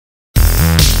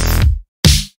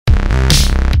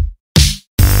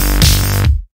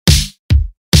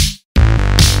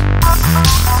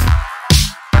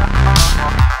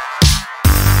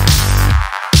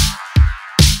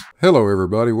Hello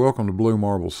everybody, welcome to Blue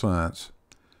Marble Science.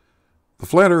 The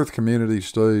flat earth community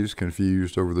stays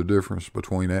confused over the difference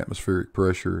between atmospheric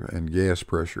pressure and gas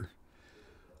pressure.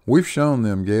 We've shown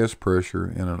them gas pressure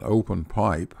in an open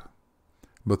pipe,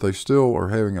 but they still are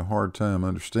having a hard time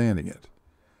understanding it.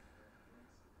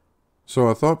 So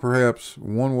I thought perhaps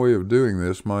one way of doing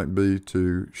this might be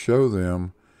to show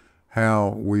them how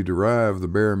we derive the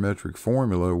barometric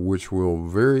formula, which will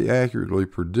very accurately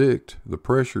predict the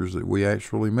pressures that we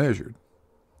actually measured.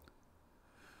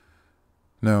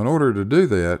 Now, in order to do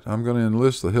that, I'm going to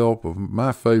enlist the help of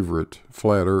my favorite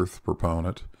flat earth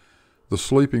proponent, the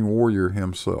sleeping warrior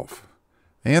himself.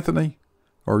 Anthony,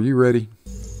 are you ready?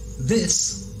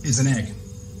 This is an egg.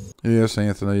 Yes,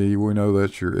 Anthony, we know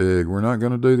that's your egg. We're not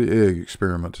going to do the egg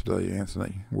experiment today,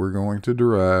 Anthony. We're going to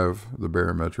derive the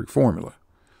barometric formula.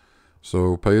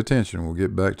 So pay attention. We'll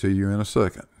get back to you in a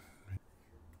second.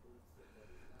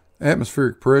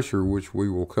 Atmospheric pressure, which we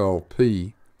will call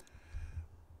P,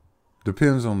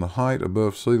 depends on the height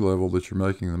above sea level that you're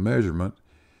making the measurement,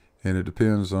 and it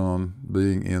depends on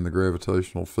being in the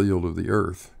gravitational field of the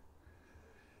Earth.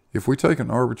 If we take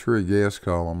an arbitrary gas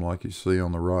column like you see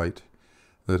on the right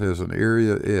that has an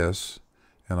area S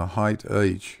and a height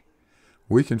H,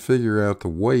 we can figure out the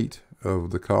weight of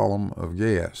the column of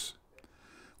gas.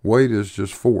 Weight is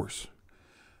just force.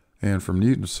 And from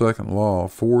Newton's second law,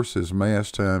 force is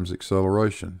mass times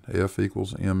acceleration. F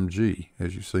equals mg,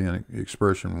 as you see in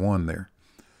expression 1 there.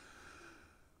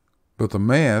 But the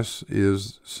mass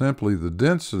is simply the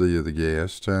density of the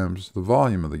gas times the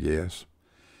volume of the gas.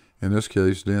 In this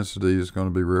case, density is going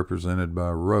to be represented by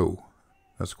rho.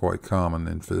 That's quite common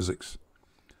in physics.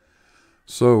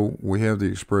 So we have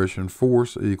the expression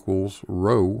force equals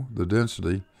rho, the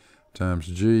density, times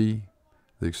g,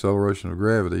 the acceleration of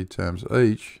gravity, times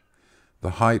h, the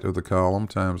height of the column,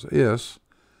 times s,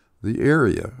 the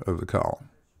area of the column.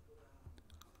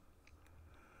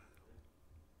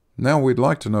 Now we'd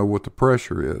like to know what the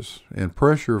pressure is. And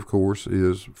pressure, of course,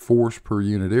 is force per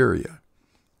unit area.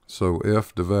 So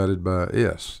F divided by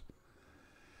S.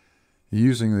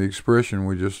 Using the expression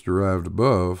we just derived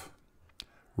above,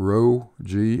 rho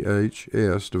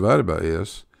GHS divided by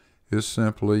S is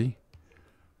simply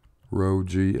rho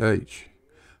GH.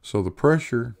 So the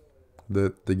pressure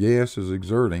that the gas is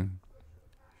exerting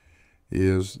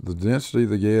is the density of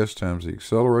the gas times the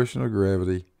acceleration of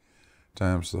gravity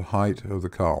times the height of the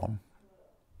column.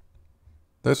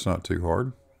 That's not too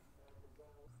hard.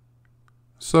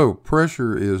 So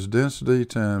pressure is density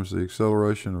times the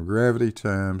acceleration of gravity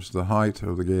times the height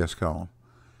of the gas column.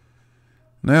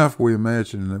 Now if we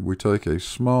imagine that we take a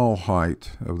small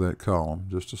height of that column,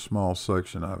 just a small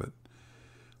section of it,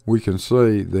 we can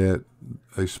say that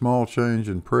a small change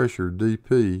in pressure,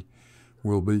 dP,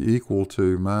 will be equal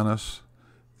to minus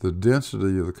the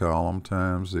density of the column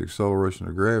times the acceleration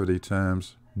of gravity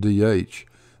times dH,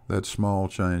 that small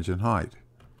change in height.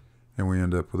 And we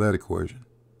end up with that equation.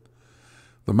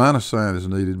 The minus sign is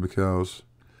needed because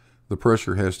the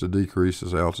pressure has to decrease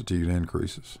as altitude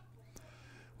increases.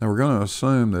 Now we're going to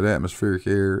assume that atmospheric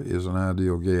air is an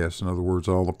ideal gas. In other words,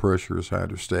 all the pressure is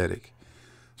hydrostatic.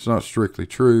 It's not strictly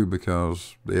true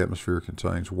because the atmosphere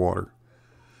contains water,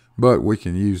 but we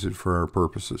can use it for our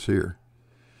purposes here.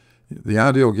 The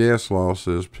ideal gas law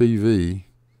says PV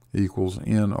equals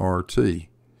nRT.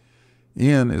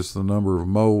 N is the number of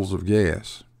moles of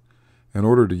gas. In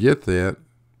order to get that,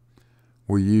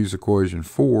 we use equation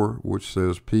 4, which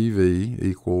says PV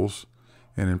equals,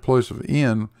 and in place of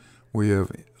N, we have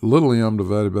little m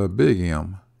divided by big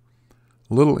M.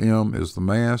 Little m is the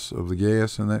mass of the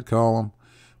gas in that column.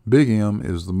 Big M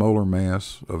is the molar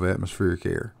mass of atmospheric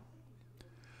air.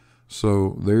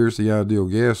 So there's the ideal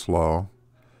gas law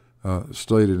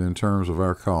stated in terms of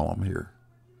our column here.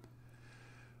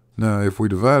 Now if we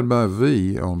divide by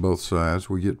V on both sides,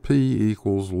 we get P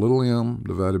equals little m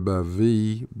divided by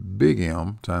V big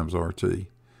M times RT.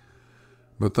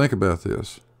 But think about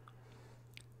this.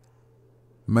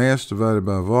 Mass divided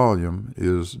by volume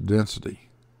is density.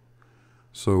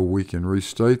 So we can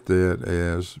restate that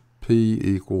as P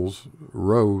equals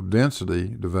rho density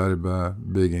divided by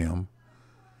big M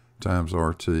times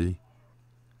RT.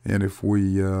 And if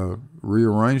we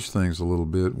rearrange things a little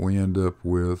bit, we end up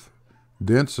with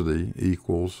density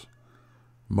equals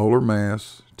molar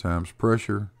mass times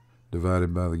pressure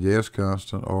divided by the gas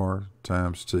constant R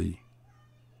times T.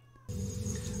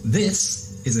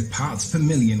 This is a parts per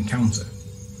million counter.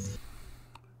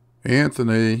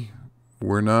 Anthony,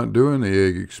 we're not doing the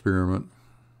egg experiment.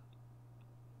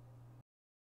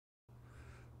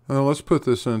 Well, let's put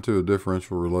this into a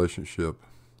differential relationship.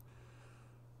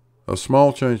 A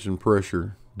small change in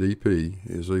pressure, dP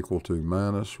is equal to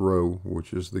minus rho,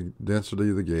 which is the density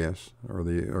of the gas or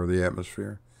the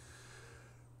atmosphere,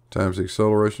 times the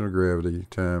acceleration of gravity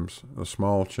times a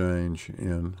small change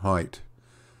in height,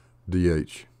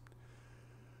 dH.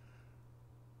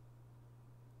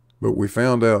 But we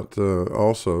found out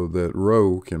also that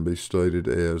rho can be stated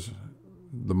as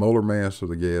the molar mass of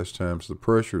the gas times the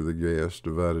pressure of the gas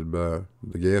divided by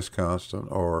the gas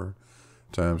constant R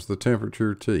times the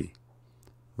temperature T.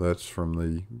 That's from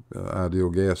the ideal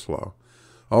gas law.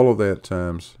 All of that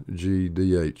times G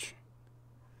dH.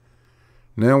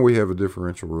 Now we have a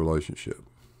differential relationship.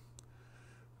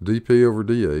 dP over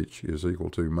dH is equal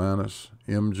to minus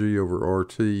mg over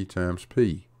RT times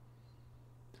P.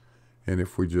 And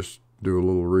if we just do a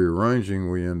little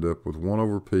rearranging, we end up with 1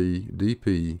 over P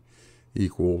dP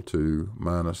equal to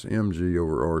minus mg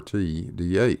over RT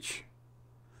dH.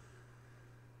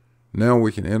 Now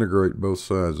we can integrate both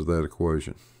sides of that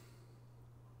equation.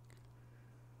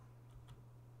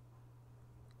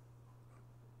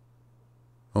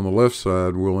 On the left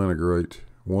side, we'll integrate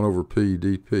 1 over P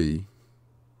dP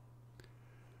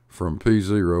from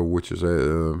P0, which is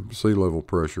at sea level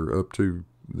pressure, up to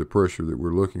the pressure that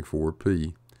we're looking for,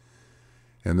 P.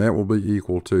 And that will be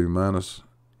equal to minus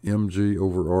mg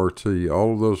over RT,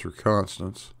 all of those are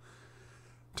constants,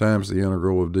 times the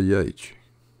integral of dH.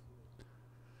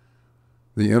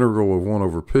 The integral of 1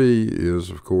 over P is,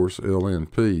 of course,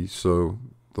 ln P, so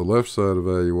the left side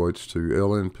evaluates to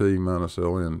ln P minus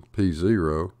ln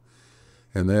P0,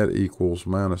 and that equals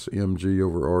minus mg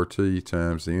over RT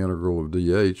times the integral of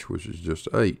dH, which is just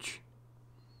h.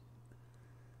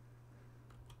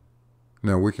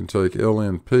 Now we can take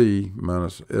ln P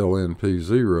minus ln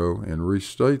P0 and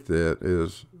restate that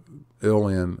as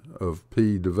ln of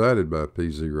P divided by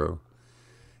P0,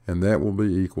 and that will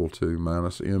be equal to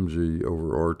minus mg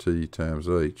over RT times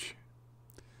h.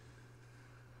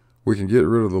 We can get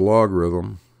rid of the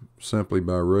logarithm simply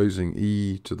by raising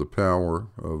e to the power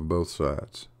of both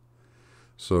sides.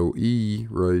 So e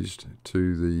raised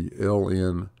to the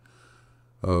ln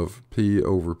of P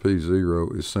over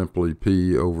P0 is simply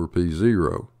P over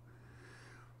P0.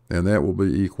 And that will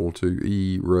be equal to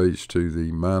e raised to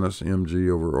the minus mg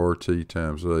over RT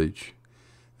times h.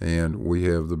 And we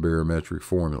have the barometric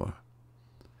formula.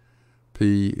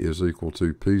 P is equal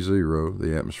to P0,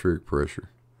 the atmospheric pressure,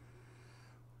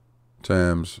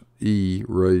 times e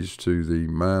raised to the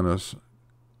minus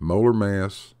molar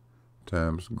mass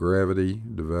times gravity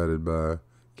divided by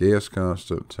gas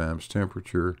constant times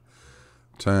temperature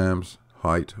times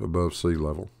height above sea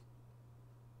level.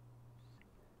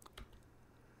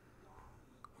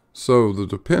 So the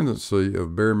dependency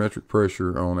of barometric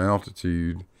pressure on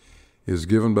altitude is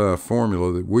given by a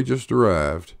formula that we just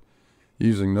derived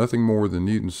using nothing more than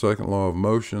Newton's second law of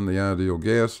motion, the ideal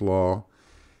gas law,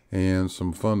 and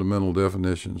some fundamental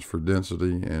definitions for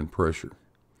density and pressure.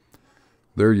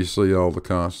 There you see all the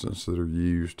constants that are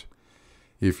used.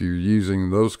 If you're using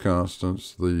those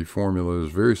constants, the formula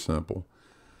is very simple.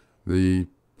 The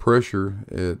pressure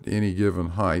at any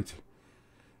given height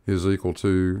is equal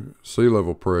to sea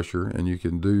level pressure, and you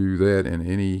can do that in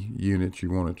any unit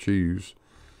you want to choose.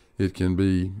 It can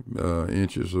be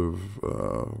inches of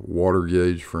water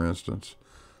gauge, for instance,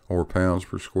 or pounds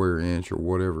per square inch, or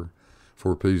whatever,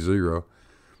 for P0,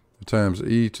 times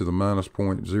e to the minus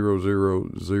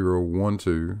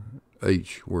 0.00012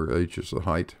 h, where h is the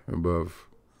height above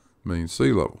mean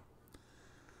sea level.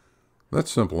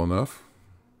 That's simple enough.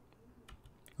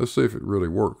 Let's see if it really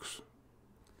works.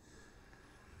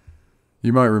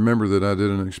 You might remember that I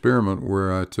did an experiment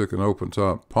where I took an open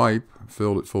top pipe,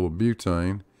 filled it full of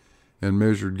butane, and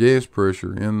measured gas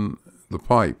pressure in the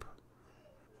pipe.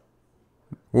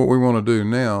 What we want to do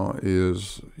now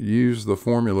is use the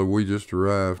formula we just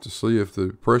derived to see if the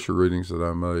pressure readings that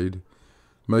I made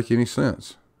make any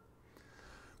sense.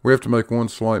 We have to make one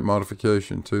slight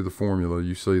modification to the formula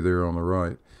you see there on the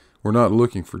right. We're not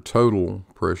looking for total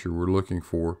pressure, we're looking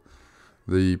for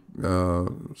the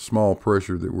small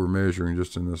pressure that we're measuring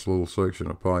just in this little section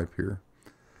of pipe here.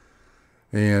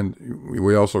 And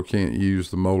we also can't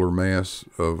use the molar mass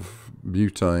of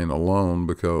butane alone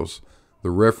because the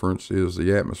reference is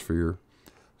the atmosphere.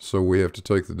 So we have to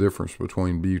take the difference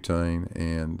between butane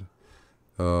and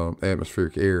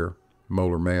atmospheric air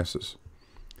molar masses.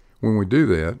 When we do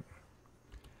that,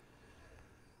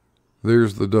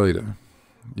 there's the data.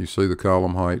 You see the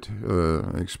column height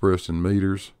expressed in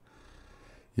meters,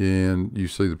 and you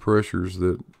see the pressures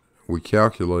that we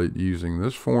calculate using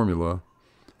this formula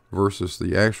versus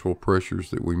the actual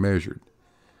pressures that we measured.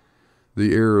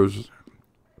 The errors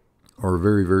are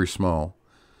very, very small.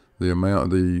 The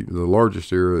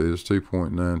largest error is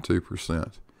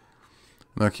 2.92%.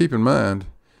 Now keep in mind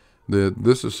that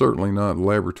this is certainly not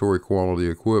laboratory quality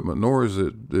equipment, nor was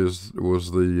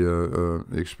the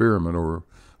experiment or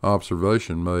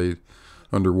observation made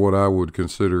under what I would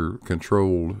consider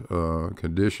controlled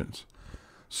conditions.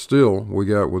 Still, we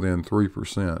got within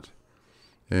 3%,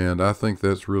 and I think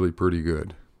that's really pretty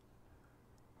good.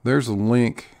 There's a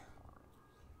link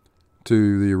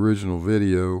to the original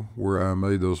video where I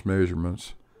made those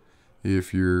measurements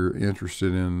if you're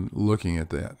interested in looking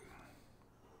at that.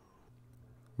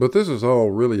 But this is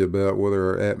all really about whether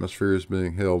our atmosphere is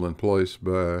being held in place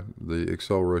by the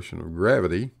acceleration of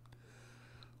gravity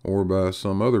or by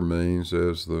some other means,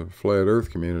 as the flat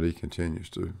earth community continues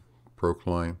to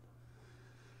proclaim.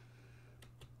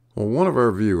 Well, one of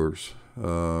our viewers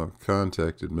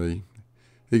contacted me.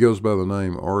 He goes by the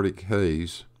name Arctic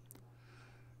Hayes.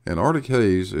 And Arctic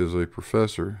Hayes is a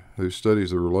professor who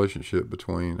studies the relationship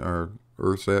between our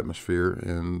Earth's atmosphere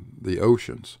and the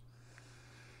oceans.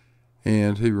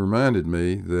 And he reminded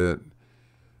me that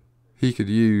he could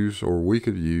use, or we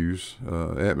could use,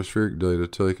 atmospheric data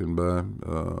taken by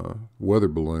weather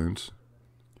balloons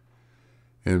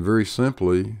and very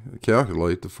simply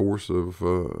calculate the force of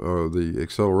the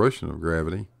acceleration of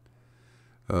gravity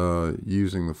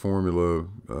using the formula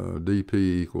dP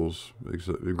equals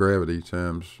gravity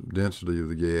times density of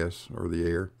the gas or the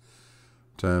air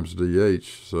times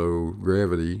dH. So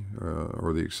gravity,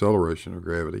 or the acceleration of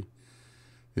gravity,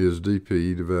 is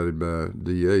dP divided by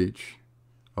dH,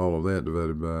 all of that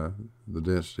divided by the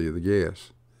density of the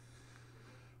gas.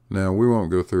 Now, we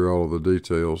won't go through all of the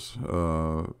details.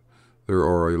 There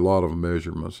are a lot of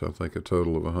measurements, I think a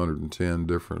total of 110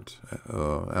 different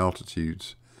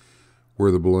altitudes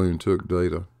where the balloon took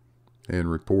data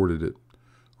and reported it.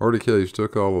 Arctic Hayes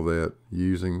took all of that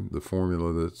using the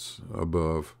formula that's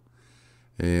above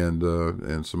and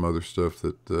some other stuff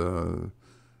that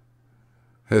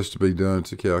has to be done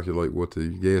to calculate what the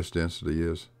gas density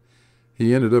is.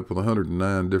 He ended up with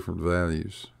 109 different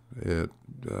values at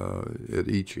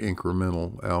each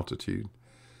incremental altitude.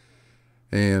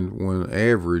 And when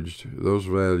averaged, those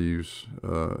values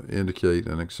indicate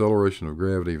an acceleration of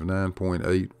gravity of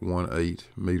 9.818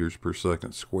 meters per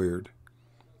second squared.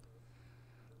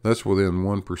 That's within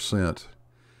 1%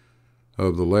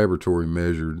 of the laboratory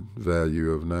measured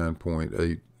value of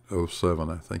 9.807,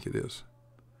 I think it is.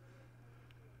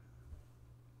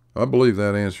 I believe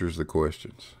that answers the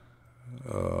questions.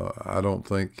 I don't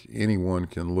think anyone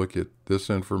can look at this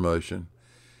information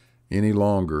any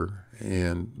longer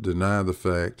and deny the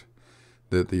fact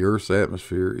that the Earth's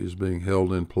atmosphere is being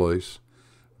held in place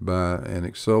by an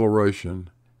acceleration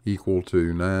equal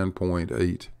to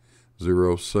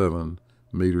 9.807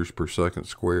 meters per second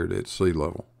squared at sea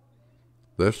level.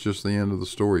 That's just the end of the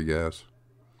story, guys.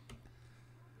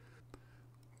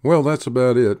 Well, that's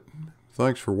about it.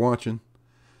 Thanks for watching.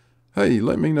 Hey,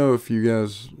 let me know if you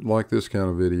guys like this kind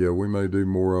of video. We may do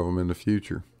more of them in the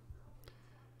future.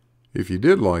 If you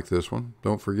did like this one,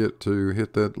 don't forget to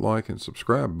hit that like and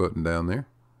subscribe button down there.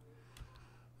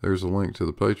 There's a link to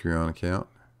the Patreon account.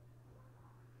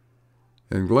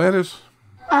 And Gladys,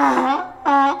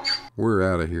 we're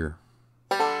out of here.